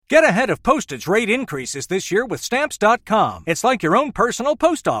Get ahead of postage rate increases this year with Stamps.com. It's like your own personal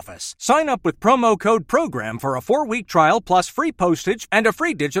post office. Sign up with promo code PROGRAM for a 4-week trial plus free postage and a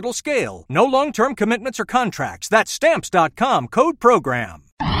free digital scale. No long-term commitments or contracts. That's Stamps.com, code PROGRAM.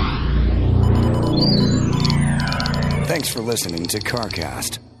 Thanks for listening to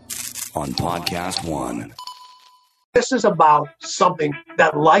CarCast on Podcast One. This is about something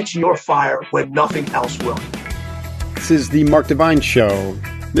that lights your fire when nothing else will. This is the Mark Devine Show.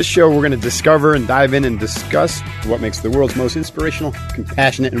 This show, we're going to discover and dive in and discuss what makes the world's most inspirational,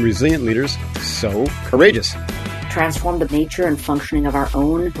 compassionate, and resilient leaders so courageous. Transform the nature and functioning of our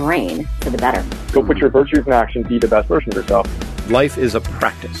own brain for the better. Go put your virtues in action. Be the best version of yourself. Life is a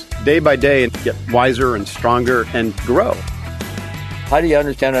practice. Day by day, and get wiser and stronger and grow. How do you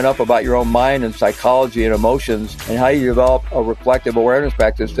understand enough about your own mind and psychology and emotions, and how you develop a reflective awareness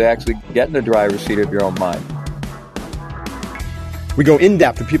practice to actually get in the driver's seat of your own mind? We go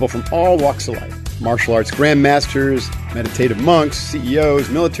in-depth with people from all walks of life. Martial arts grandmasters, meditative monks, CEOs,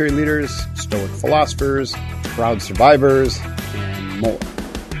 military leaders, stoic philosophers, proud survivors, and more.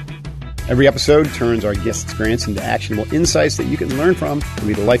 Every episode turns our guest experience into actionable insights that you can learn from to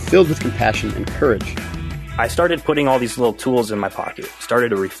lead a life filled with compassion and courage. I started putting all these little tools in my pocket, started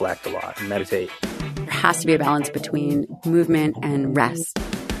to reflect a lot and meditate. There has to be a balance between movement and rest.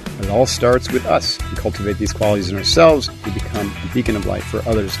 It all starts with us. We cultivate these qualities in ourselves. We become a beacon of light for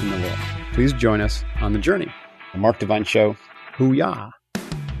others in the world. Please join us on the journey. The Mark Devine Show. Hoo-yah.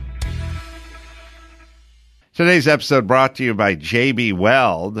 Today's episode brought to you by JB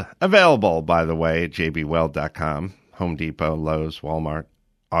Weld. Available, by the way, at jbweld.com. Home Depot, Lowe's, Walmart,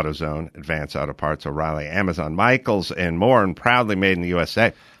 AutoZone, Advance Auto Parts, O'Reilly, Amazon, Michaels, and more, and proudly made in the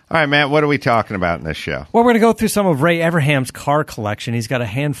USA. All right, Matt, what are we talking about in this show? Well, we're going to go through some of Ray Evernham's car collection. He's got a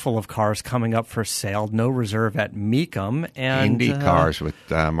handful of cars coming up for sale, no reserve at Mecum. And Indy cars with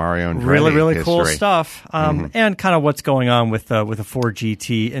Mario Andretti. Really history. cool stuff. And kind of what's going on with a Ford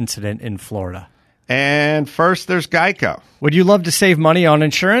GT incident in Florida. And first, there's Geico. Would you love to save money on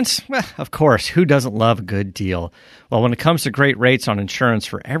insurance? Well, of course. Who doesn't love a good deal? Well, when it comes to great rates on insurance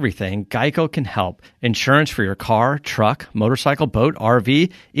for everything, Geico can help. Insurance for your car, truck, motorcycle, boat,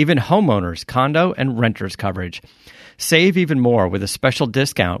 RV, even homeowners, condo, and renters coverage. Save even more with a special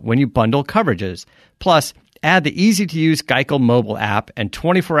discount when you bundle coverages. Plus, add the easy-to-use Geico mobile app and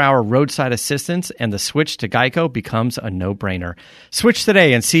 24-hour roadside assistance, and the switch to Geico becomes a no-brainer. Switch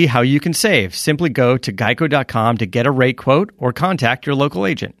today and see how you can save. Simply go to geico.com to get a rate quote or contact your local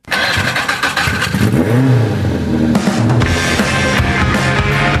agent.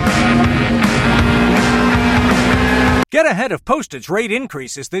 Get ahead of postage rate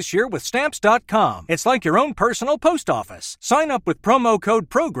increases this year with Stamps.com. It's like your own personal post office. Sign up with promo code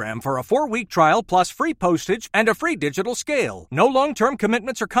PROGRAM for a 4-week trial plus free postage and a free digital scale. No long-term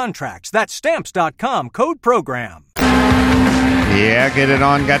commitments or contracts. That's Stamps.com, code PROGRAM. Yeah, get it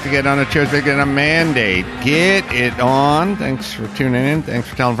on. Got to get on a Tuesday, get a mandate. Get it on. Thanks for tuning in. Thanks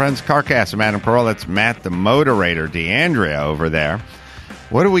for telling friends. CarCast, I'm Adam Pearl. That's Matt the Moderator, DeAndrea over there.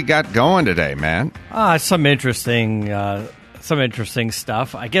 What do we got going today, man? Some interesting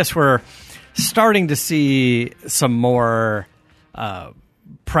stuff. I guess we're starting to see some more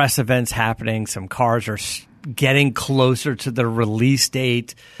press events happening. Some cars are getting closer to the release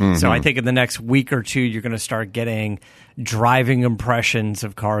date. Mm-hmm. So I think in the next week or two, you're going to start getting driving impressions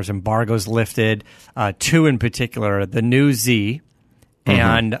of cars, embargoes lifted. Two in particular, the new Z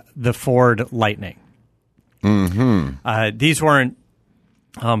and the Ford Lightning. These weren't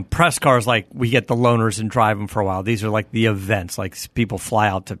press cars like we get the loaners and drive them for a while. These are like the events, like people fly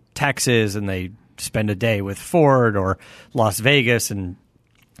out to Texas and they spend a day with Ford, or Las Vegas and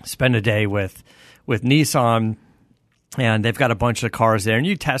spend a day with Nissan, and they've got a bunch of cars there, and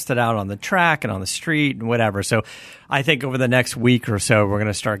you test it out on the track and on the street and whatever. So I think over the next week or so, we're going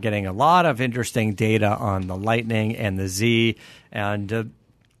to start getting a lot of interesting data on the Lightning and the Z. And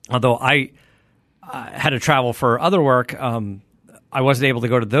although I had to travel for other work, I wasn't able to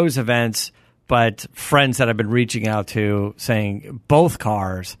go to those events, but friends that I've been reaching out to saying both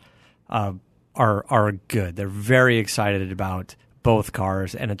cars are good. They're very excited about both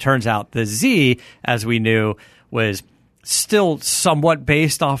cars. And it turns out the Z, as we knew, was still somewhat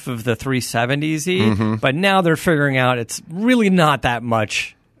based off of the 370Z, but now they're figuring out it's really not that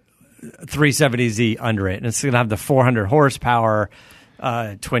much 370Z under it. And it's going to have the 400 horsepower,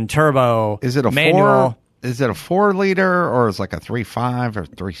 twin turbo, Is it a manual. Is it a 4-liter, or is it like a 3.5 or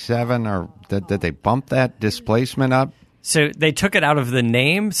 3.7, or did they bump that displacement up? So they took it out of the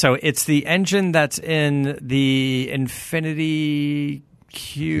name. So it's the engine that's in the Infiniti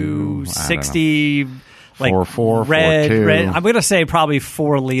Q60. like 4.4, red. 4.2. I'm going to say probably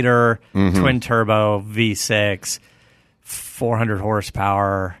 4-liter twin turbo V6, 400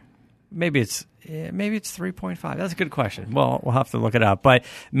 horsepower. Maybe it's 3.5. That's a good question. Well, we'll have to look it up. But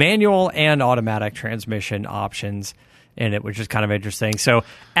manual and automatic transmission options in it, which is kind of interesting. So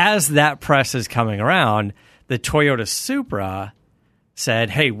as that press is coming around, the Toyota Supra said,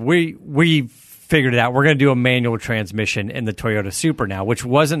 hey, we figured it out. We're going to do a manual transmission in the Toyota Supra now, which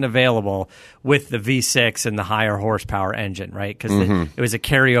wasn't available with the V6 and the higher horsepower engine, right? Because it was a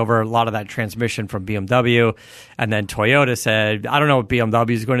carryover, a lot of that transmission from BMW. And then Toyota said, I don't know what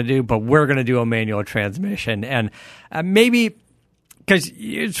BMW is going to do, but we're going to do a manual transmission. And maybe... Because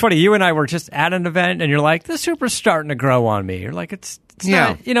it's funny, you and I were just at an event, and you're like, the Supra's starting to grow on me. You're like, it's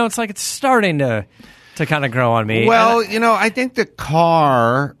not, it's like it's starting to kind of grow on me. Well, I think the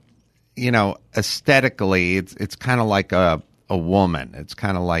car, aesthetically, it's kind of like a woman. It's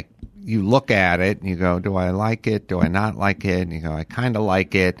kind of like you look at it and you go, do I like it? Do I not like it? And you go, I kind of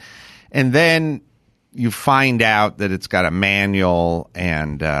like it. And then you find out that it's got a manual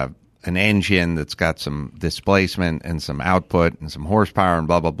and an engine that's got some displacement and some output and some horsepower and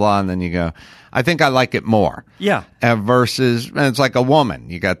blah, blah, blah. And then you go, I think I like it more. Yeah. Versus, and it's like a woman.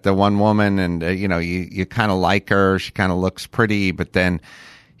 You got the one woman and, you kind of like her. She kind of looks pretty, but then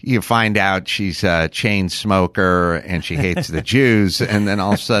you find out she's a chain smoker and she hates the Jews. And then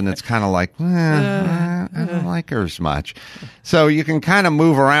all of a sudden it's kind of like, I don't like her as much. So you can kind of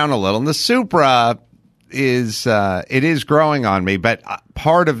move around a little. And the Supra it is growing on me, but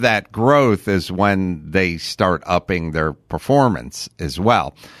part of that growth is when they start upping their performance as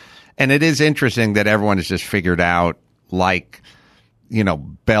well. And it is interesting that everyone has just figured out, like,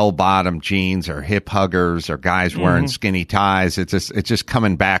 bell-bottom jeans or hip huggers or guys wearing skinny ties. It's just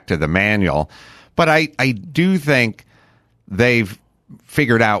coming back to the manual. But I do think they've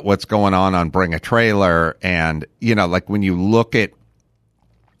figured out what's going on Bring a Trailer. And, like when you look at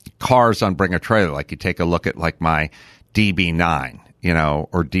cars on Bring a Trailer, like you take a look at like my DB9,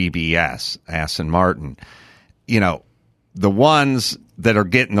 or DBS, Aston Martin, the ones that are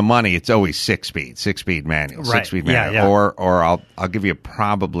getting the money, it's always six speed manual, right. 6-speed manual. Yeah. Or I'll give you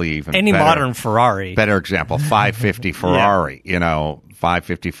probably even any modern Ferrari. Better example, 550 Ferrari,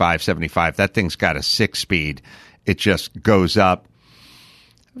 550, 575. That thing's got a 6-speed. It just goes up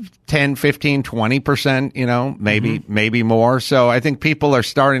 10, 15, 20%, maybe more. So I think people are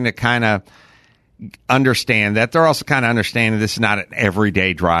starting to kind of understand that. They're also kind of understanding this is not an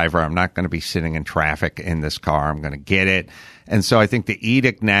everyday driver. I'm not going to be sitting in traffic in this car. I'm going to get it. And so I think the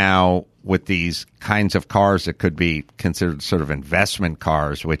edict now with these kinds of cars that could be considered sort of investment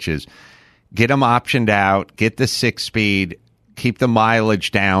cars, which is get them optioned out, get the 6-speed, keep the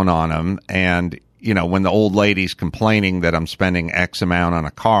mileage down on them, and when the old lady's complaining that I'm spending X amount on a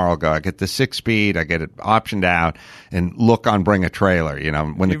car, I'll go, I get the 6-speed, I get it optioned out, and look on Bring a Trailer.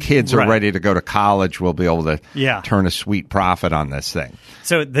 When the kids are ready to go to college, we'll be able to turn a sweet profit on this thing.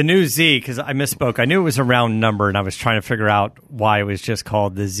 So the new Z, because I misspoke, I knew it was a round number, and I was trying to figure out why it was just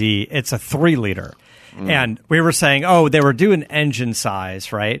called the Z. It's a 3-liter. And we were saying, they were doing engine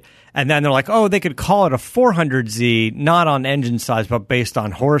size, right? And then they're like, they could call it a 400Z, not on engine size, but based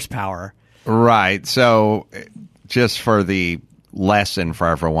on horsepower. Right. So just for the lesson for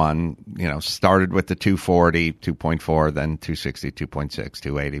everyone, started with the 240, 2.4, then 260, 2.6,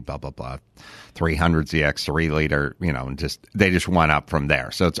 280, blah, blah, blah, 300 ZX, 3-liter, and they just went up from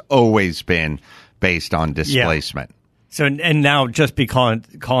there. So it's always been based on displacement. Yeah. So, and now just be calling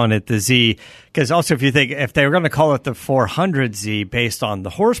it the Z, because also if you think, if they were going to call it the 400Z based on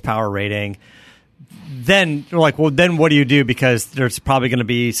the horsepower rating, then you're like, well, then what do you do? Because there's probably going to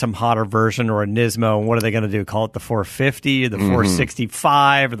be some hotter version or a Nismo. And what are they going to do? Call it the 450 or the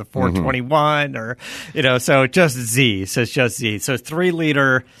 465 or the 421 or, so just Z. So it's just Z. So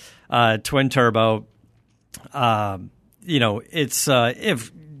 3-liter twin turbo. It's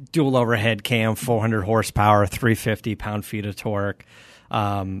if dual overhead cam, 400 horsepower, 350 pound-feet of torque.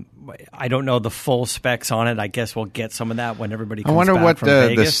 I don't know the full specs on it. I guess we'll get some of that when everybody comes back from Vegas. I wonder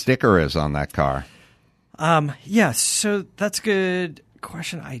what the sticker is on that car. So that's a good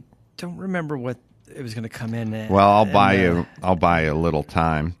question. I don't remember what it was going to come in at. Well, I'll buy you a little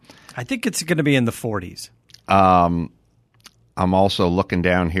time. I think it's going to be in the 40s. I'm also looking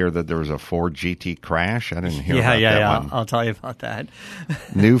down here that there was a Ford GT crash. I didn't hear about that one. I'll tell you about that.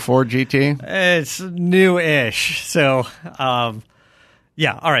 New Ford GT? It's new-ish. So, all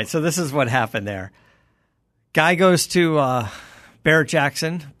right. So this is what happened there. Guy goes to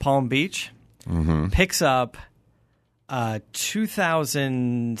Barrett-Jackson, Palm Beach, picks up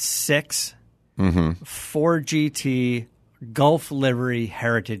 2006 Ford GT Gulf Livery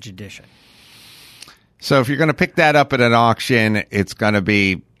Heritage Edition. So if you're going to pick that up at an auction, it's going to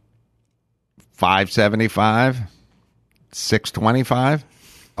be $575, $625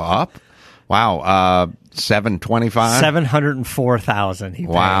 up. Wow, $725, $704,000. He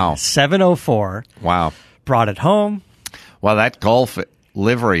paid. Wow, $704. Wow, brought it home. Well, that Gulf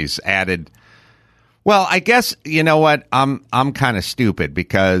liveries added. Well, I guess you know what? I'm kind of stupid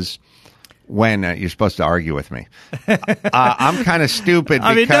because when you're supposed to argue with me, I'm kind of stupid.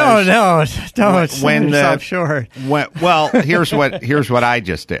 I mean, don't when yourself short. Well, here's what I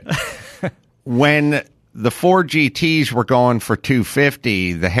just did. When the Ford GTs were going for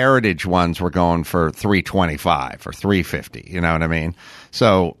 $250, the Heritage ones were going for $325 or $350. You know what I mean?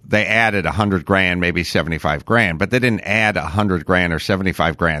 So they added $100,000, maybe $75,000, but they didn't add $100,000 or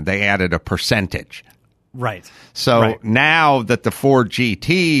 $75,000. They added a percentage. Right. So now that the Ford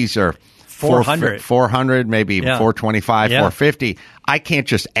GTs are 400, maybe 425, 450. I can't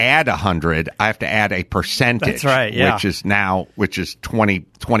just add 100. I have to add a percentage. That's right. Yeah. which is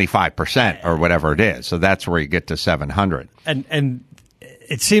 25% or whatever it is. So that's where you get to 700. And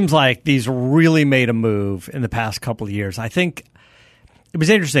it seems like these really made a move in the past couple of years. I think it was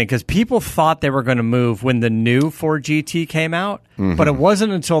interesting because people thought they were going to move when the new Ford GT came out, but it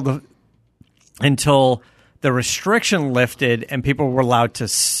wasn't until the restriction lifted and people were allowed to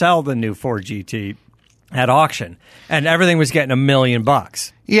sell the new Ford GT at auction, and everything was getting $1 million.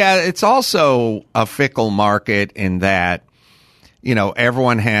 Yeah, it's also a fickle market in that, you know,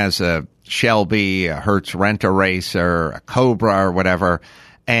 everyone has a Shelby, a Hertz Rent-A-Racer, a Cobra or whatever,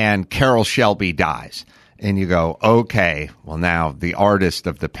 and Carroll Shelby dies. And you go, okay, well, now the artist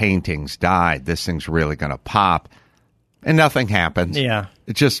of the paintings died. This thing's really going to pop. And nothing happens. Yeah.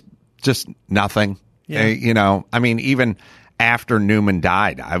 It's just nothing. Yeah. You know, I mean, even after Newman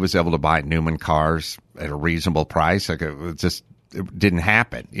died, I was able to buy Newman cars at a reasonable price. Like it didn't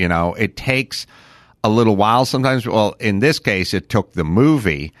happen. You know, it takes a little while sometimes. Well, in this case, it took the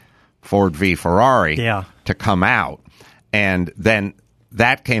movie Ford v Ferrari to come out. And then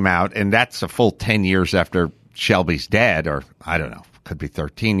that came out, and that's a full 10 years after Shelby's dead, or I don't know, could be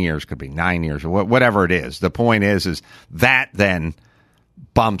 13 years, could be 9 years, or whatever it is. The point is that then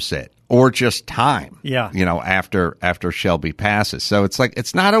bumps it. Or just time, you know, after Shelby passes. So it's like,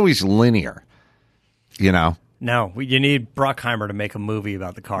 it's not always linear, you know? No, you need Bruckheimer to make a movie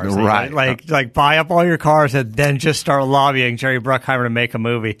about the cars. Right. Like buy up all your cars and then just start lobbying Jerry Bruckheimer to make a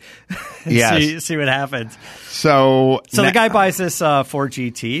movie. See what happens. So the guy buys this Ford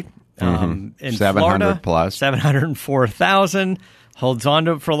GT in 700 Florida, plus. $704,000, holds on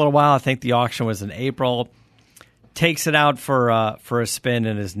to it for a little while. I think the auction was in April. Takes it out for a spin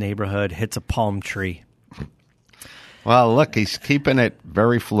in his neighborhood, hits a palm tree. Well, look, he's keeping it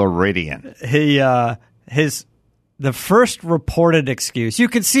very Floridian. The first reported excuse, you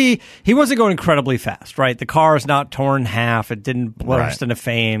could see he wasn't going incredibly fast, right? The car is not torn in half. It didn't burst into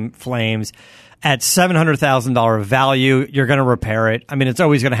flames. At $700,000 value, you're going to repair it. I mean, it's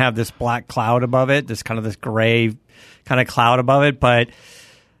always going to have this black cloud above it, this gray kind of cloud above it, but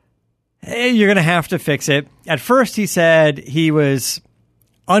you're going to have to fix it. At first, he said he was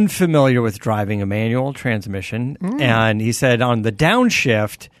unfamiliar with driving a manual transmission, and he said on the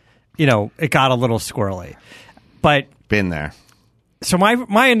downshift, you know, it got a little squirrely. But been there. So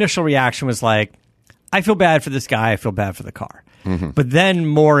my initial reaction was like, I feel bad for this guy. I feel bad for the car. But then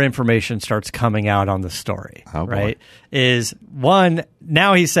more information starts coming out on the story, right? Is one,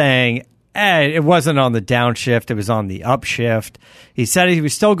 now he's saying, it wasn't on the downshift. It was on the upshift. He said he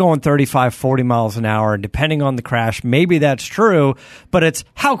was still going 35, 40 miles an hour. And depending on the crash, maybe that's true. But it's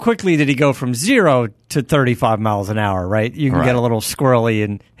how quickly did he go from 0 to 35 miles an hour, right? You can get a little squirrely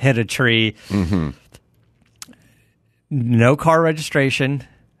and hit a tree. No car registration,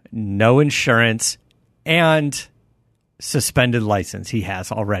 no insurance, and suspended license he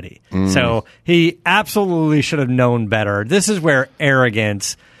has already. So he absolutely should have known better. This is where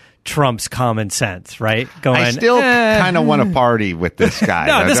arrogance trumps common sense, right? I still kind of want to party with this guy.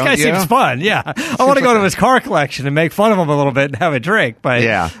 No, this guy seems fun. Yeah, I want to go to his car collection and make fun of him a little bit and have a drink. But he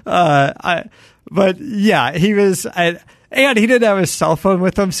was, and he didn't have his cell phone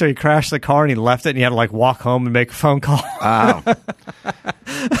with him, so he crashed the car and he left it, and he had to like walk home and make a phone call.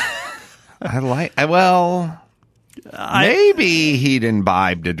 Maybe he'd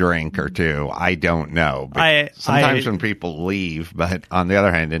imbibed a drink or two. I don't know. But sometimes when people leave, but on the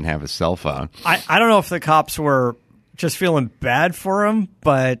other hand, didn't have a cell phone. I don't know if the cops were just feeling bad for him,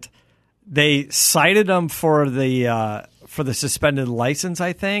 but they cited him for the suspended license,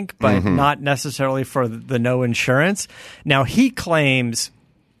 I think, but not necessarily for the no insurance. Now, he claims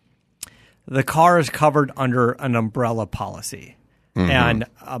the car is covered under an umbrella policy. And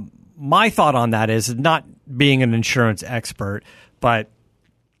my thought on that is not being an insurance expert, but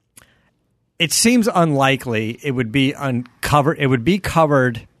it seems unlikely it would be uncovered. It would be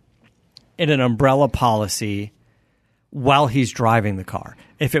covered in an umbrella policy while he's driving the car.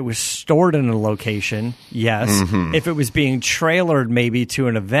 If it was stored in a location, yes. Mm-hmm. If it was being trailered maybe to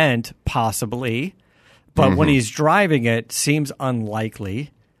an event, possibly. But when he's driving it, seems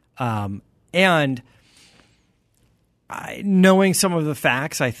unlikely. And knowing some of the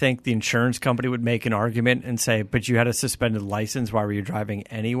facts, I think the insurance company would make an argument and say, but you had a suspended license. Why were you driving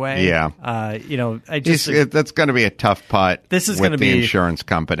anyway? Yeah. That's going to be a tough putt with the insurance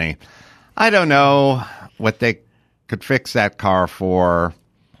company. I don't know what they could fix that car for.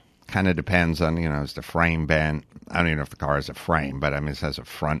 Kind of depends on, is the frame bent? I don't even know if the car has a frame, but it has a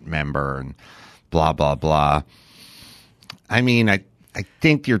front member and blah, blah, blah. I mean, I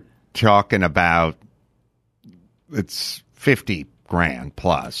think you're talking about it's $50,000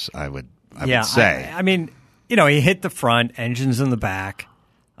 plus, I would say. I mean, he hit the front, engines in the back,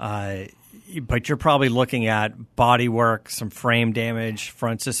 but you're probably looking at body work, some frame damage,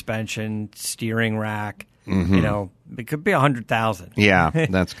 front suspension, steering rack. It could be $100,000. Yeah,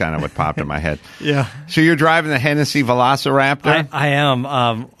 that's kind of what popped in my head. Yeah. So you're driving the Hennessy Velociraptor? I am.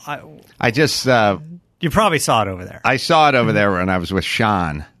 I just... you probably saw it over there. I saw it over there when I was with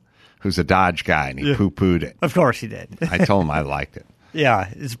Sean, who's a Dodge guy, and he poo-pooed it. Of course he did. I told him I liked it. Yeah,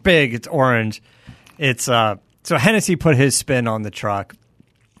 it's big. It's orange. It's so Hennessy put his spin on the truck.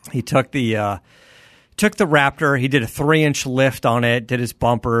 He took the Raptor. He did a 3-inch lift on it. Did his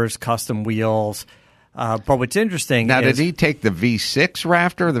bumpers, custom wheels. But what's interesting now, is... did he take the V6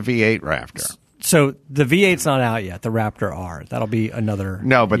 Raptor or the V8 Raptor? So the V8's not out yet, the Raptor R. That'll be another...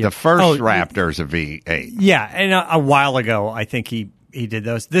 No, but the first Raptor's a V8. Yeah, and a while ago, I think he did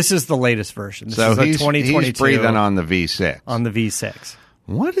those. This is the latest version. This is he's 2022. He's breathing on the V6. On the V6.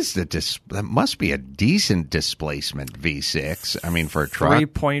 What is that must be a decent displacement V6, I mean, for a truck.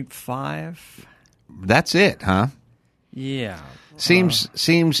 3.5. That's it, huh? Yeah. Seems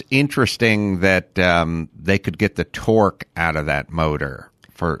interesting that they could get the torque out of that motor.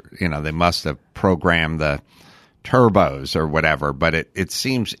 They must have programmed the turbos or whatever, but it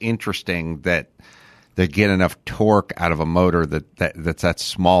seems interesting that they get enough torque out of a motor that's that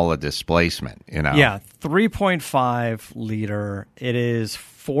small a displacement. Yeah, 3.5 liter. It is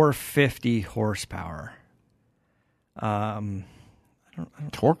 450 horsepower.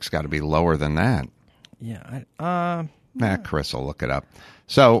 Torque's got to be lower than that. Yeah. Chris will look it up.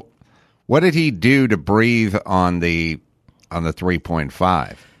 So, what did he do to breathe on the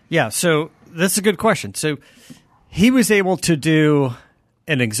 3.5? Yeah, so that's a good question. So, he was able to do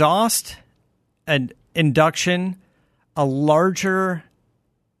an exhaust, an induction, a larger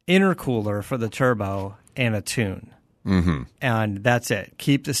intercooler for the turbo, and a tune. Mm-hmm. And that's it.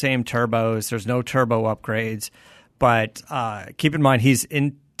 Keep the same turbos. There's no turbo upgrades. But keep in mind, he's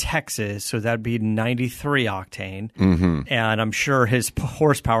in Texas, so that'd be 93 octane. Mm-hmm. And I'm sure his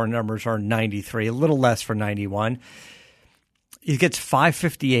horsepower numbers are 93, a little less for 91. He gets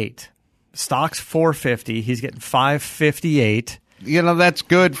 558. Stock's 450. He's getting 558. That's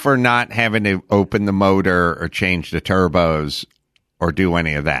good for not having to open the motor or change the turbos or do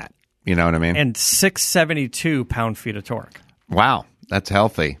any of that. You know what I mean? And 672 pound-feet of torque. Wow, that's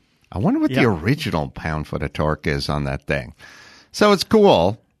healthy. I wonder what the original pound-foot of torque is on that thing. So it's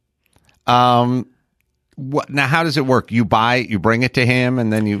cool. Now, how does it work? You bring it to him,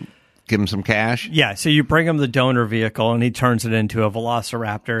 and then you give him some cash? Yeah, so you bring him the donor vehicle, and he turns it into a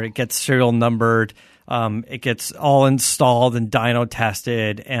Velociraptor. It gets serial numbered. It gets all installed and dyno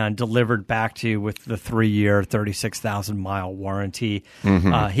tested and delivered back to you with the 3-year, 36,000-mile warranty.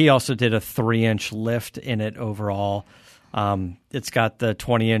 Mm-hmm. He also did a 3-inch lift in it overall. It's got the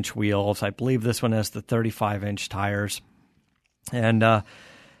 20-inch wheels. I believe this one has the 35-inch tires. And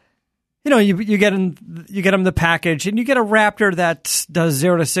you get him the package, and you get a Raptor that does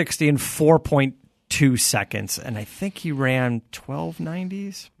 0 to 60 in 4.2 seconds. And I think he ran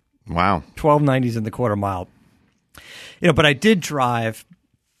 1290s. Wow, 1290s in the quarter mile. But I did drive,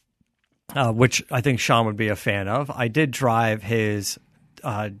 which I think Sean would be a fan of. I did drive his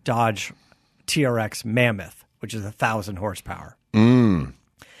Dodge TRX Mammoth, which is 1,000 horsepower. And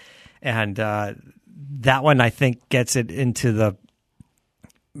that one, I think, gets it into the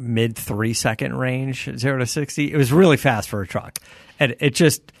mid 3-second range, 0 to 60. It was really fast for a truck, and it's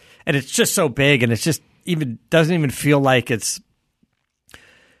just so big, and it's just doesn't even feel like it's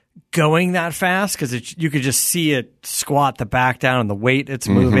going that fast because you could just see it squat the back down and the weight it's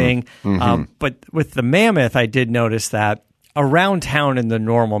moving. Mm-hmm. But with the Mammoth, I did notice that around town in the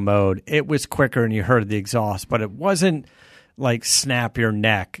normal mode, it was quicker and you heard the exhaust, but it wasn't like snap your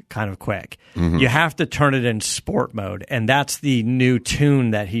neck kind of quick. You have to turn it in sport mode, and that's the new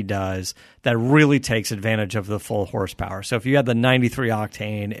tune that he does that really takes advantage of the full horsepower. So if you had the 93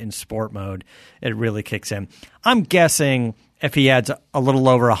 octane in sport mode, it really kicks in. I'm guessing if he adds a little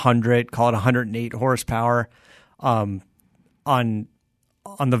over 100, call it 108 horsepower on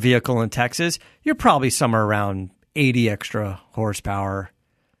the vehicle in Texas, you're probably somewhere around 80 extra horsepower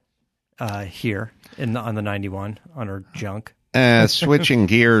here on the 91 on our junk. Switching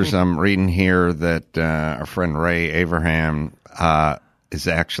gears, I'm reading here that our friend Ray Evernham is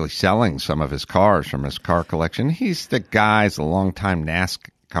actually selling some of his cars from his car collection. He's the a longtime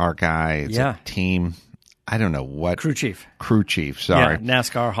NASCAR guy. It's a team. I don't know what. Crew chief, sorry. Yeah,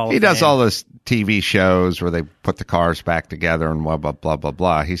 NASCAR Hall of Fame. He does all those TV shows where they put the cars back together and blah, blah, blah, blah,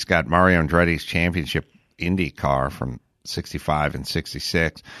 blah. He's got Mario Andretti's championship Indy car from 65 and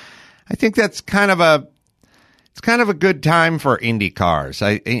 66. I think that's kind of a good time for Indy cars.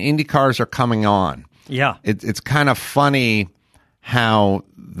 Indy cars are coming on. Yeah. It's kind of funny how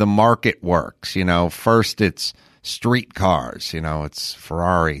the market works. First it's street cars. It's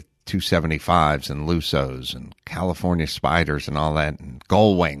Ferrari 275s and Lusos and California Spiders and all that and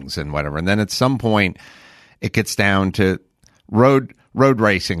Gull Wings and whatever. And then at some point it gets down to road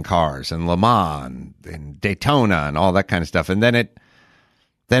racing cars and Le Mans and Daytona and all that kind of stuff. And then it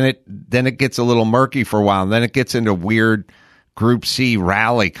gets a little murky for a while. And then it gets into weird Group C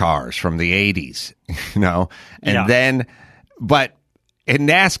rally cars from the 80s, and but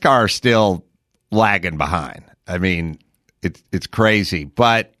NASCAR is still lagging behind. I mean, it's crazy,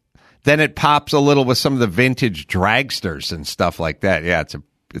 but then it pops a little with some of the vintage dragsters and stuff like that. Yeah,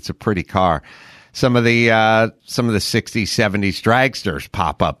 it's a pretty car. Some of the 60s, 70s dragsters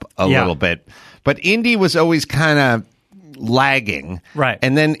pop up a little bit, but Indy was always kind of lagging, right?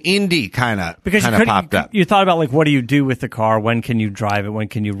 And then Indy kind of popped up. You thought about like, what do you do with the car? When can you drive it? When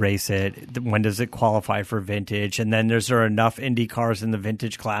can you race it? When does it qualify for vintage? And then is there enough Indy cars in the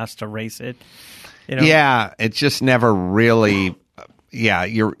vintage class to race it? Yeah, it's just never really. Yeah,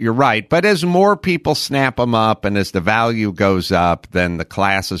 you're right. But as more people snap them up and as the value goes up, then the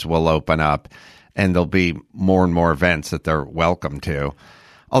classes will open up and there'll be more and more events that they're welcome to.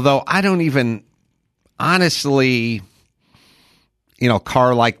 Although I don't even, honestly, a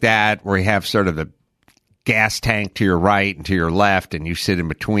car like that where you have sort of the gas tank to your right and to your left and you sit in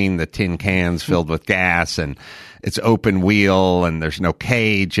between the tin cans filled with gas and it's open wheel and there's no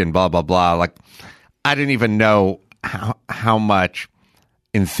cage and blah, blah, blah. Like, I didn't even know how much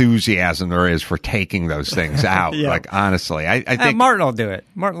enthusiasm there is for taking those things out. Yeah. Like, honestly, I think Martin will do it.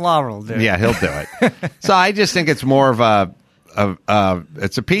 Martin Lawler will do it. Yeah, he'll do it. So I just think it's more of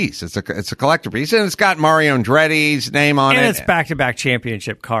it's a piece. It's a collector piece, and it's got Mario Andretti's name on it. And it's back-to-back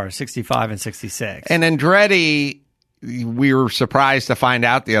championship cars, 65 and 66. And Andretti, we were surprised to find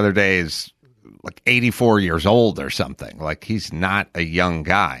out the other day, is like 84 years old or something. Like, he's not a young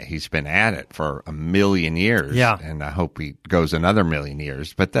guy. He's been at it for 1,000,000 years. Yeah. And I hope he goes another 1,000,000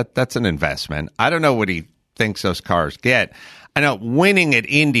 years. But that's an investment. I don't know what he thinks those cars get. I know winning at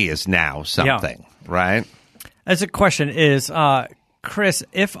Indy is now something, right? As a question is, Chris,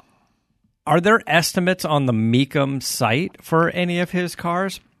 are there estimates on the Mecum site for any of his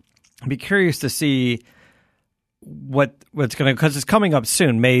cars? I'd be curious to see what's going to, because it's coming up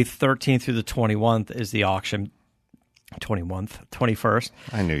soon. May 13th through the 21th is the auction. 21st.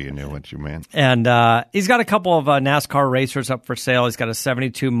 I knew you knew what you meant. And he's got a couple of NASCAR racers up for sale. He's got a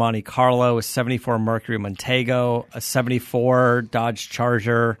 72 Monte Carlo, a 74 Mercury Montego, a 74 Dodge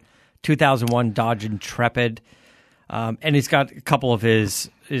Charger, 2001 Dodge Intrepid. And he's got a couple of his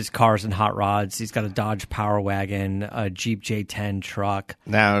cars and hot rods. He's got a Dodge Power Wagon, a Jeep J10 truck.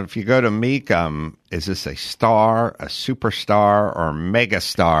 Now, if you go to Mecum, is this a star, a superstar, or mega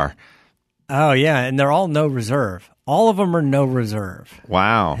star? Oh, yeah, and they're all no reserve. All of them are no reserve.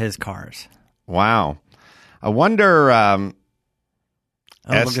 Wow. His cars. Wow. I wonder,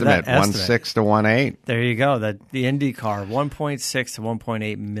 estimate 1.6 to 1.8. There you go. The Indy car, 1.6 to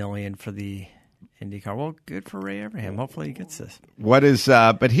 1.8 million for the Indy car. Well, good for Ray Evernham. Hopefully he gets this. What is,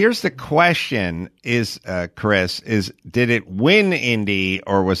 but here's the question is, Chris, did it win Indy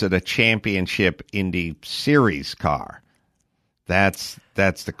or was it a championship Indy series car? That's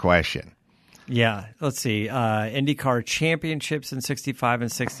the question. Yeah, let's see. IndyCar championships in 65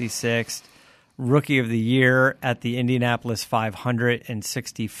 and 66. Rookie of the Year at the Indianapolis 500 and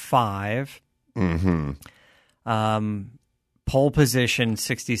 65. Mm-hmm. Pole position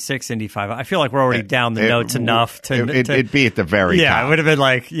 66 Indy 5. I feel like we're already down the notes enough to it'd be at the very top. Yeah, it would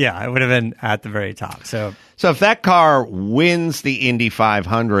have been at the very top. So So if that car wins the Indy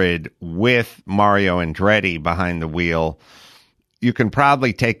 500 with Mario Andretti behind the wheel, you can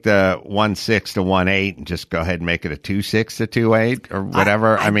probably take the 1.6 to 1.8 and just go ahead and make it a 2.6 to 2.8 or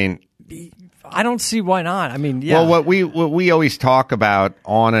whatever. I don't see why not. I mean, yeah. Well, what we always talk about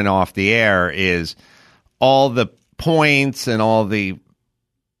on and off the air is all the points and all the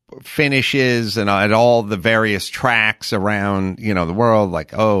finishes and at all the various tracks around, the world.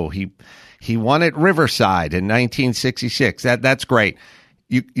 Like, he won at Riverside in 1966. That's great.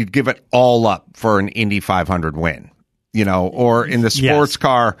 You'd give it all up for an Indy 500 win, or in the sports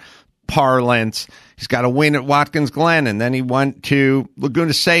car parlance, he's got a win at Watkins Glen, and then he went to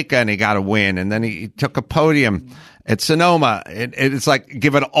Laguna Seca and he got a win, and then he took a podium at Sonoma. It's like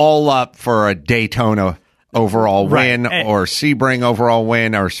give it all up for a Daytona overall win or Sebring overall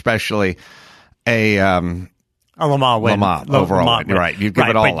win, or especially a Le Mans win. Le Mans overall win. You're right. You'd give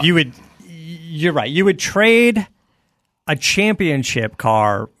it all up. You're right. You would trade a championship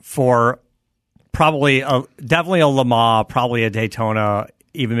car for definitely a Le Mans, probably a Daytona,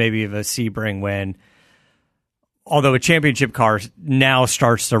 even maybe a Sebring win. Although a championship car now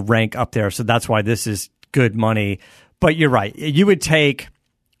starts to rank up there, so that's why this is good money. But you're right. You would take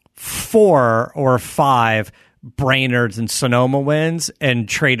 4 or 5 Brainards and Sonoma wins and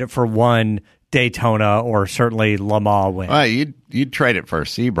trade it for one Daytona or certainly Le Mans win. Well, you'd trade it for a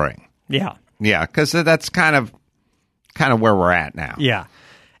Sebring. Yeah. Yeah, because that's kind of where we're at now. Yeah,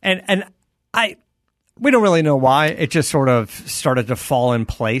 and we don't really know why. It just sort of started to fall in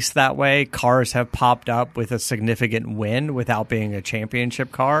place that way. Cars have popped up with a significant win without being a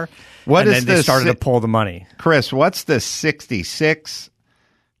championship car. Then they started to pull the money. Chris, what's the 66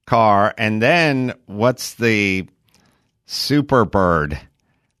 car, and then what's the Superbird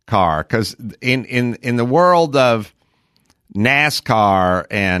car? Because in the world of NASCAR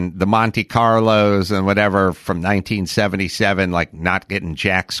and the Monte Carlos and whatever from 1977, like not getting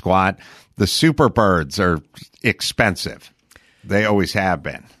jack squat, the Superbirds are expensive. They always have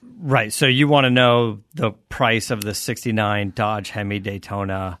been. Right. So you want to know the price of the 69 Dodge Hemi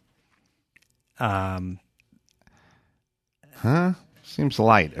Daytona. Seems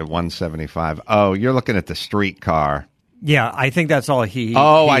light at $175. Oh, you're looking at the street car. Yeah, I think that's all he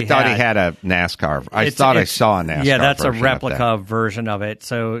I thought he had a NASCAR. I saw a NASCAR. Yeah, that's a replica version of it.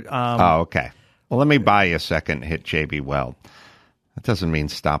 So, okay. Well, let me buy you a second. Hit JB Weld. That doesn't mean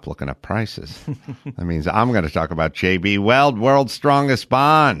stop looking at prices. That means I'm going to talk about JB Weld, world's strongest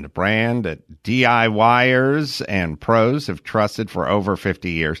bond, a brand that DIYers and pros have trusted for over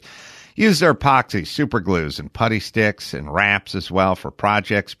 50 years. Use their epoxy, super glues, and putty sticks and wraps as well for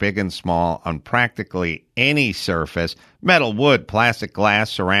projects big and small on practically any surface, metal, wood, plastic,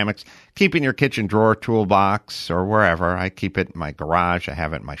 glass, ceramics, keeping your kitchen drawer, toolbox, or wherever. I keep it in my garage. I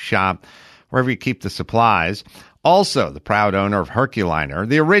have it in my shop, wherever you keep the supplies. Also, the proud owner of Herculiner,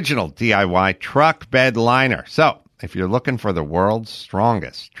 the original DIY truck bed liner. So, if you're looking for the world's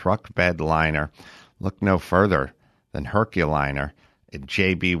strongest truck bed liner, look no further than Herculiner at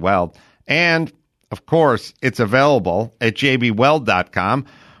JB Weld. And, of course, it's available at jbweld.com,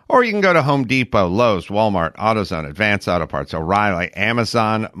 or you can go to Home Depot, Lowe's, Walmart, AutoZone, Advance Auto Parts, O'Reilly,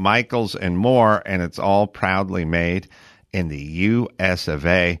 Amazon, Michaels, and more, and it's all proudly made in the U.S. of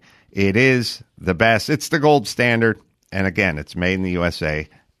A. It is the best. It's the gold standard, and again, it's made in the USA.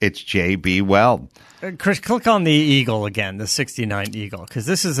 It's JB Weld. Chris, click on the Eagle again, the 69 Eagle, because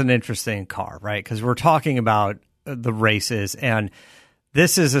this is an interesting car, right? Because we're talking about the races, and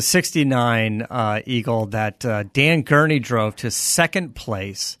this is a 69 Eagle that Dan Gurney drove to second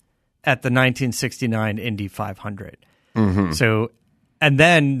place at the 1969 Indy 500. Mm-hmm. So, and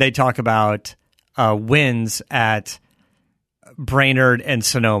then they talk about wins at Brainerd and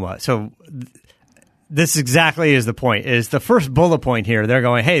Sonoma. So this exactly is the point. Is the first bullet point here. They're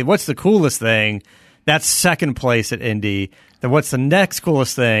going, hey, what's the coolest thing? That's second place at Indy. Then what's the next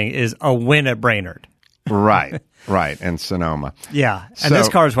coolest thing is a win at Brainerd. Right. And Sonoma. Yeah. And this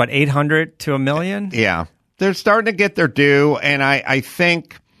car is, what, 800 to $1 million? Yeah. They're starting to get their due, and I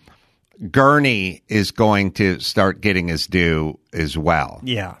think Gurney is going to start getting his due as well.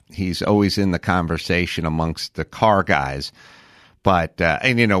 Yeah. He's always in the conversation amongst the car guys. But,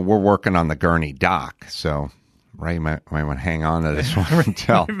 and, we're working on the Gurney doc, so Ray might want to hang on to this one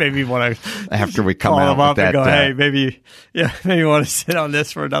until maybe want to after we come out with that. And go, hey, maybe you want to sit on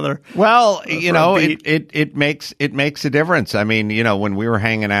this for another. Well, it makes a difference. I mean, when we were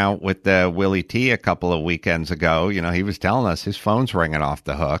hanging out with Willie T a couple of weekends ago, he was telling us his phone's ringing off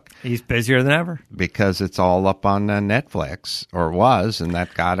the hook. He's busier than ever because it's all up on Netflix, or was, and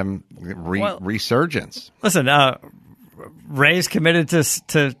that got him resurgence. Listen, Ray's committed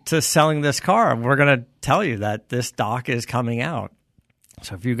to selling this car. We're going to tell you that this dock is coming out.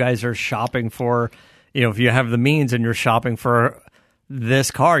 So if you guys are shopping for, if you have the means and you're shopping for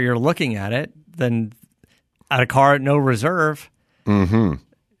this car, you're looking at it, then at a car at no reserve, you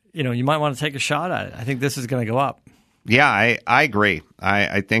might want to take a shot at it. I think this is going to go up. Yeah, I agree.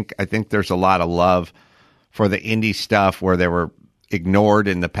 I think there's a lot of love for the indie stuff where they were ignored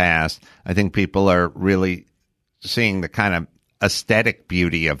in the past. I think people are really seeing the kind of aesthetic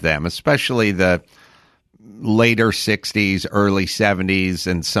beauty of them, especially the later 60s, early 70s,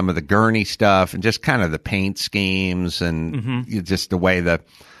 and some of the gurney stuff, and just kind of the paint schemes, and just the way the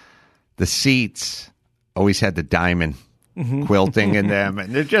seats always had the diamond quilting in them,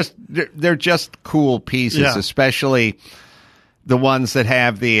 and they're just cool pieces, especially the ones that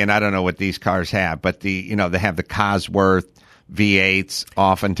have and I don't know what these cars have, but they have the Cosworth V8s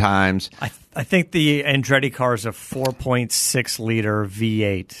oftentimes. I think the Andretti car is a 4.6 liter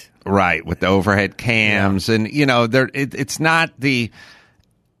V8. Right, with the overhead cams, and it's not the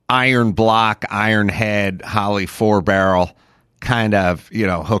iron block, iron head, Holly 4-barrel kind of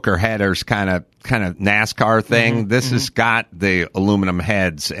hooker headers kind of NASCAR thing. This has got the aluminum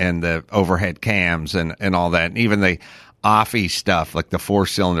heads and the overhead cams and all that, and even the offy stuff, like the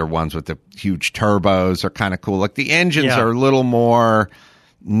 4-cylinder ones with the huge turbos, are kind of cool. Like the engines are a little more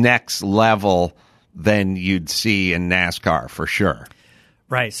next level than you'd see in NASCAR for sure.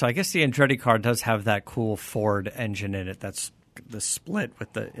 Right. So I guess the Andretti car does have that cool Ford engine in it. That's the split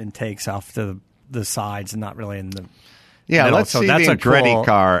with the intakes off to the sides and not really in the middle. Let's see the Andretti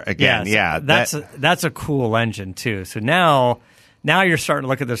car again. Yes, that's a cool engine too. So now you're starting to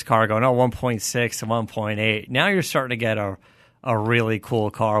look at this car going, 1.6 to 1.8. Now you're starting to get a really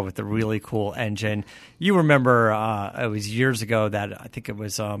cool car with a really cool engine. You remember it was years ago that I think it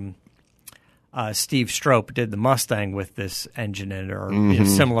was Steve Strope did the Mustang with this engine in it, or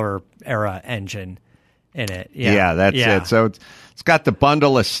similar era engine in it. That's it. So it's got the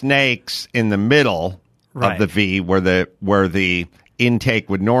bundle of snakes in the middle of the V where the intake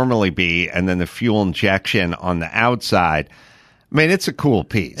would normally be, and then the fuel injection on the outside. I mean, it's a cool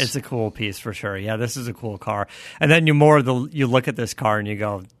piece. It's a cool piece for sure. Yeah, this is a cool car. And then you look at this car and you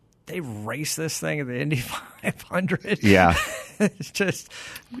go, they race this thing at the Indy 500. Yeah. It's just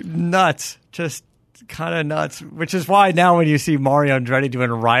nuts. Just kind of nuts. Which is why now when you see Mario Andretti doing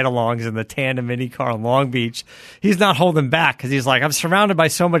ride-alongs in the tandem Indy car in Long Beach, he's not holding back because he's like, I'm surrounded by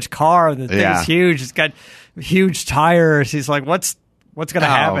so much car. The thing is huge. It's got huge tires. He's like, what's going to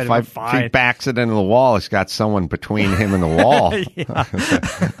happen? If he backs it into the wall, he's got someone between him and the wall.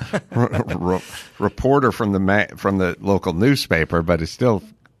 Reporter from the local newspaper, but it's still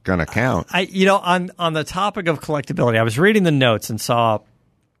going to count. On the topic of collectability, I was reading the notes and saw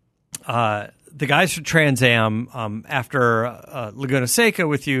the guys from Trans Am after Laguna Seca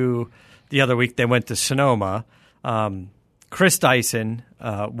with you the other week. They went to Sonoma. Chris Dyson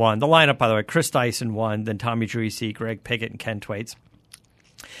won the lineup. By the way, Chris Dyson won. Then Tommy Dreese, Greg Pickett, and Ken Twaits.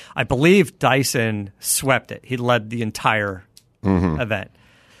 I believe Dyson swept it. He led the entire event.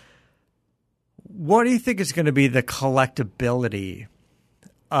 What do you think is going to be the collectability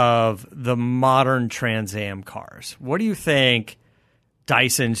of the modern Trans Am cars? What do you think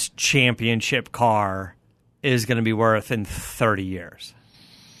Dyson's championship car is going to be worth in 30 years?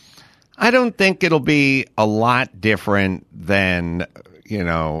 I don't think it'll be a lot different than,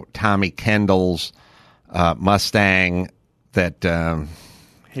 Tommy Kendall's Mustang that...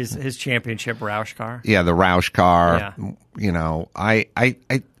 His championship Roush car? Yeah, the Roush car. Yeah.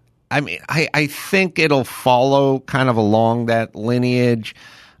 I think it'll follow kind of along that lineage.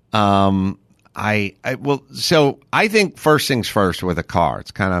 So I think first things first with a car.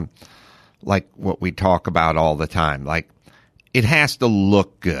 It's kind of like what we talk about all the time. Like, it has to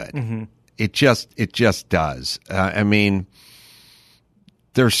look good. It just does.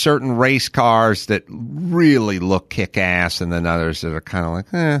 There's certain race cars that really look kick-ass, and then others that are kind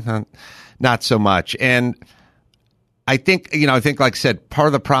of like, not so much. And I think, like I said, part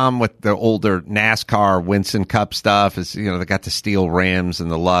of the problem with the older NASCAR Winston Cup stuff is, they got the steel rims and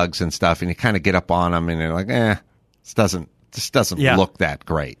the lugs and stuff, and you kind of get up on them and you're like, this doesn't look that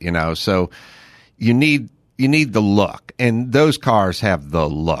great, So you need the look, and those cars have the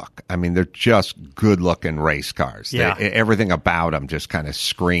look. They're just good-looking race cars. Yeah. Everything about them just kind of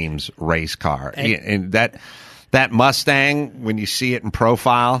screams race car. And that Mustang, when you see it in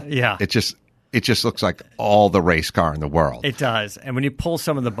profile, it just looks like all the race car in the world. It does. And when you pull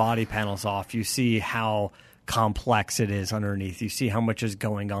some of the body panels off, you see how complex it is underneath. You see how much is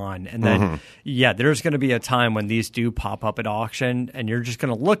going on. And then, there's going to be a time when these do pop up at auction, and you're just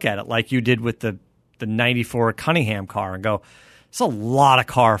going to look at it like you did with the the 94 Cunningham car and go, it's a lot of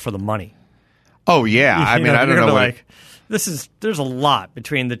car for the money. Oh, yeah. I mean, I don't know what... There's a lot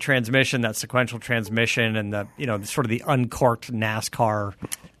between the transmission, that sequential transmission, and the sort of the uncorked NASCAR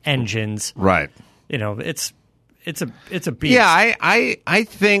engines. Right. It's a beast. Yeah, I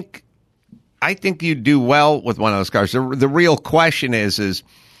think you do well with one of those cars. The real question is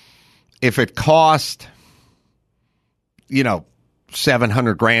if it cost,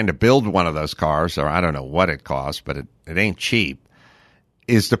 $700,000 to build one of those cars, or I don't know what it costs, but it ain't cheap.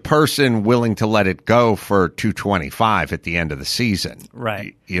 Is the person willing to let it go for $225 at the end of the season?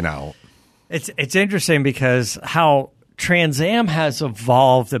 Right. It's interesting because how Trans Am has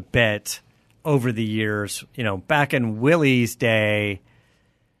evolved a bit over the years. Back in Willie's day,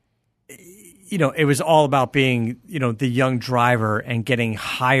 it was all about being, the young driver and getting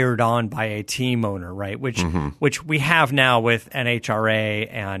hired on by a team owner, right? Which we have now with NHRA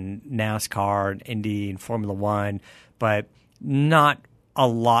and NASCAR and Indy and Formula One, but not a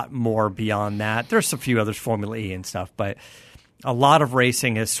lot more beyond that. There's a few others, Formula E and stuff, but a lot of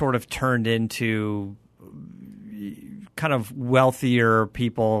racing has sort of turned into kind of wealthier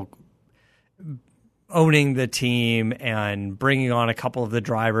people owning the team and bringing on a couple of the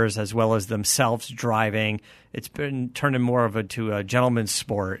drivers as well as themselves driving. It's been turned in more of a gentleman's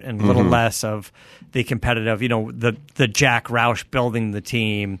sport and a little less of the competitive, the Jack Roush building the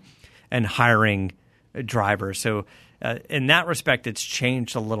team and hiring drivers. So in that respect, it's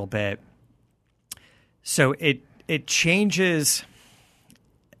changed a little bit. So it changes,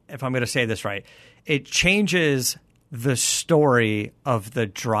 if I'm going to say this right, it changes the story of the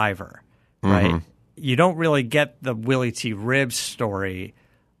driver, right? You don't really get the Willie T. Ribbs story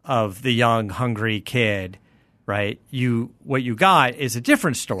of the young, hungry kid, right? What you got is a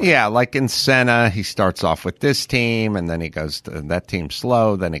different story. Yeah, like in Senna, he starts off with this team, and then he goes to that team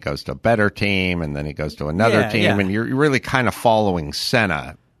slow, then he goes to a better team, and then he goes to another team, and you're really kind of following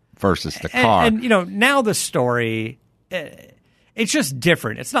Senna versus the car. And now the story, it's just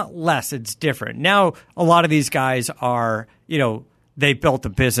different. It's not less, it's different. Now a lot of these guys are, they built a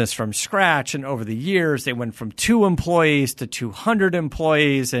business from scratch, and over the years they went from 2 employees to 200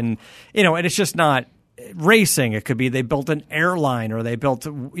 employees, and and it's just not racing. It could be they built an airline or they built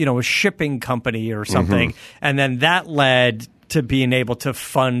a shipping company or something, and then that led to being able to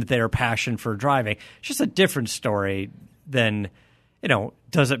fund their passion for driving. It's just a different story than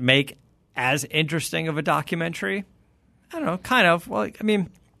does it make as interesting of a documentary? I don't know, kind of. Well, I mean,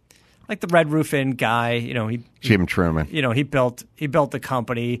 like the Red Roof Inn guy, Jim Truman. He built the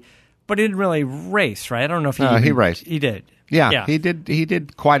company, but he didn't really race, right? I don't know if he raced. He did. Yeah, he did. He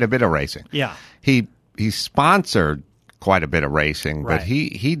did quite a bit of racing. Yeah, he sponsored quite a bit of racing, but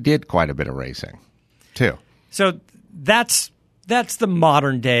he did quite a bit of racing too. So that's the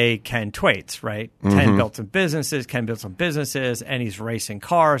modern day Ken Thwaites, right? Ken built some businesses, and he's racing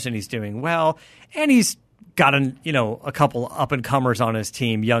cars, and he's doing well, and he's got a couple up and comers on his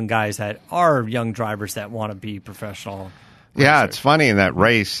team, young guys that are young drivers that want to be professional. Yeah, it's funny in that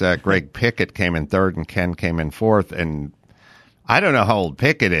race, Greg Pickett came in third and Ken came in fourth, and I don't know how old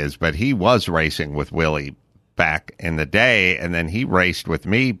Pickett is, but he was racing with Willie back in the day, and then he raced with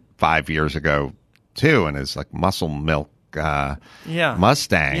me 5 years ago too, in his like muscle milk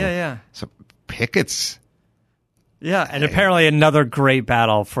Mustang. Yeah. So Pickett's. Yeah, and apparently another great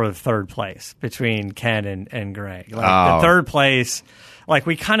battle for third place between Ken and Greg. The third place,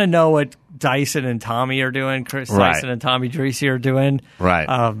 we kind of know what Dyson and Tommy are doing, Chris Dyson and Tommy Dreese are doing. Right.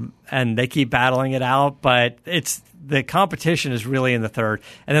 And they keep battling it out, but the competition is really in the third.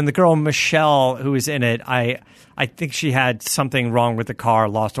 And then the girl, Michelle, who is in it, I think she had something wrong with the car,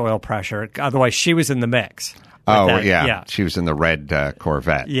 lost oil pressure. Otherwise, she was in the mix. Yeah. She was in the red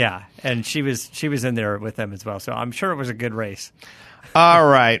Corvette. Yeah, and she was in there with them as well. So I'm sure it was a good race. All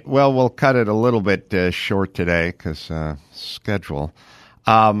right. Well, we'll cut it a little bit short today because schedule.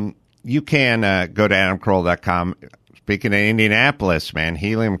 You can go to adamcarolla.com. Speaking of Indianapolis, man,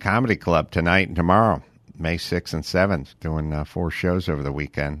 Helium Comedy Club tonight and tomorrow, May 6th and 7th, doing 4 shows over the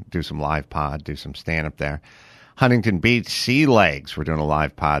weekend. Do some live pod, do some stand-up there. Huntington Beach, Sea Legs, we're doing a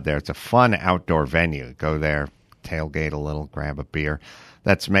live pod there. It's a fun outdoor venue. Go there, tailgate a little, grab a beer.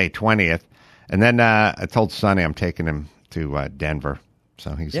 That's May 20th. And then I told Sonny I'm taking him to Denver,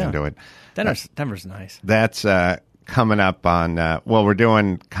 so he's into it. Denver's nice. That's coming up on, we're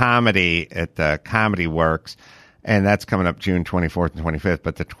doing comedy at Comedy Works, and that's coming up June 24th and 25th.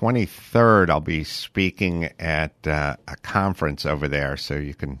 But the 23rd, I'll be speaking at a conference over there, so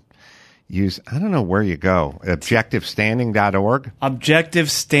you can I don't know where you go. Objectivestanding.org?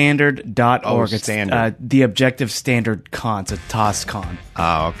 Objectivestandard.org. Oh, it's standard. the Objective Standard Con. It's a TOSCon.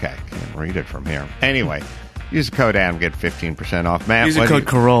 Oh, okay. Can't read it from here. Anyway, use the code Adam, get 15% off. Matt, use the code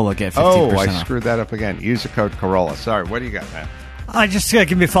Corolla, get 15% off. Oh, I screwed that up again. Use the code Corolla. Sorry, what do you got, Matt? Just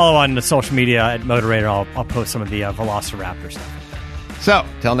give me a follow on the social media at Motorator. I'll post some of the Velociraptor stuff. So,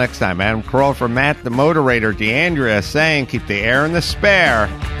 till next time, Adam Carolla for Matt the Motorator, DeAndrea saying keep the air in the spare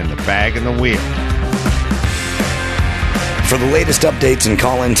and the bag in the wheel. For the latest updates and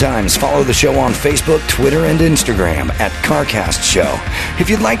call-in times, follow the show on Facebook, Twitter, and Instagram at CarCast Show. If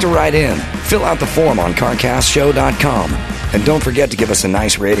you'd like to write in, fill out the form on CarCastShow.com. And don't forget to give us a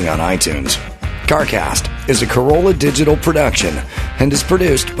nice rating on iTunes. CarCast is a Corolla digital production and is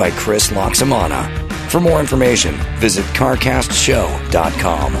produced by Chris Loxamana. For more information, visit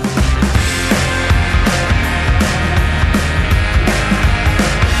CarCastShow.com.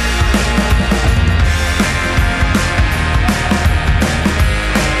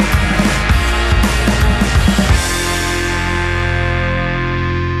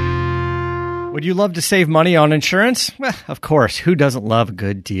 Would you love to save money on insurance? Well, of course. Who doesn't love a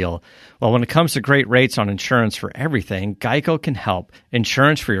good deal? Well, when it comes to great rates on insurance for everything, Geico can help.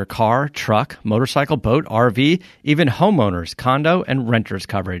 Insurance for your car, truck, motorcycle, boat, RV, even homeowners, condo, and renters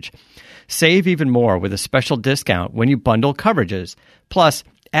coverage. Save even more with a special discount when you bundle coverages. Plus,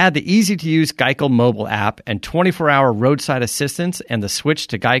 add the easy-to-use Geico mobile app and 24-hour roadside assistance, and the switch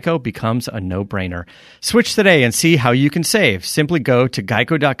to Geico becomes a no-brainer. Switch today and see how you can save. Simply go to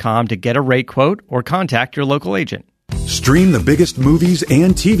geico.com to get a rate quote or contact your local agent. Stream the biggest movies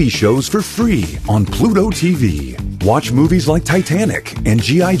and TV shows for free on Pluto TV. Watch movies like Titanic and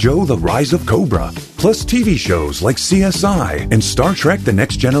G.I. Joe: The Rise of Cobra, plus TV shows like CSI and Star Trek: The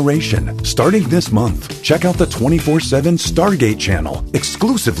Next Generation. Starting this month, check out the 24/7 Stargate channel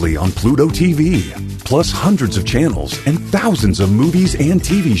exclusively on Pluto TV. Plus hundreds of channels and thousands of movies and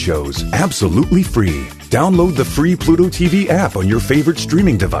TV shows absolutely free. Download the free Pluto TV app on your favorite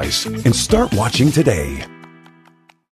streaming device and start watching today.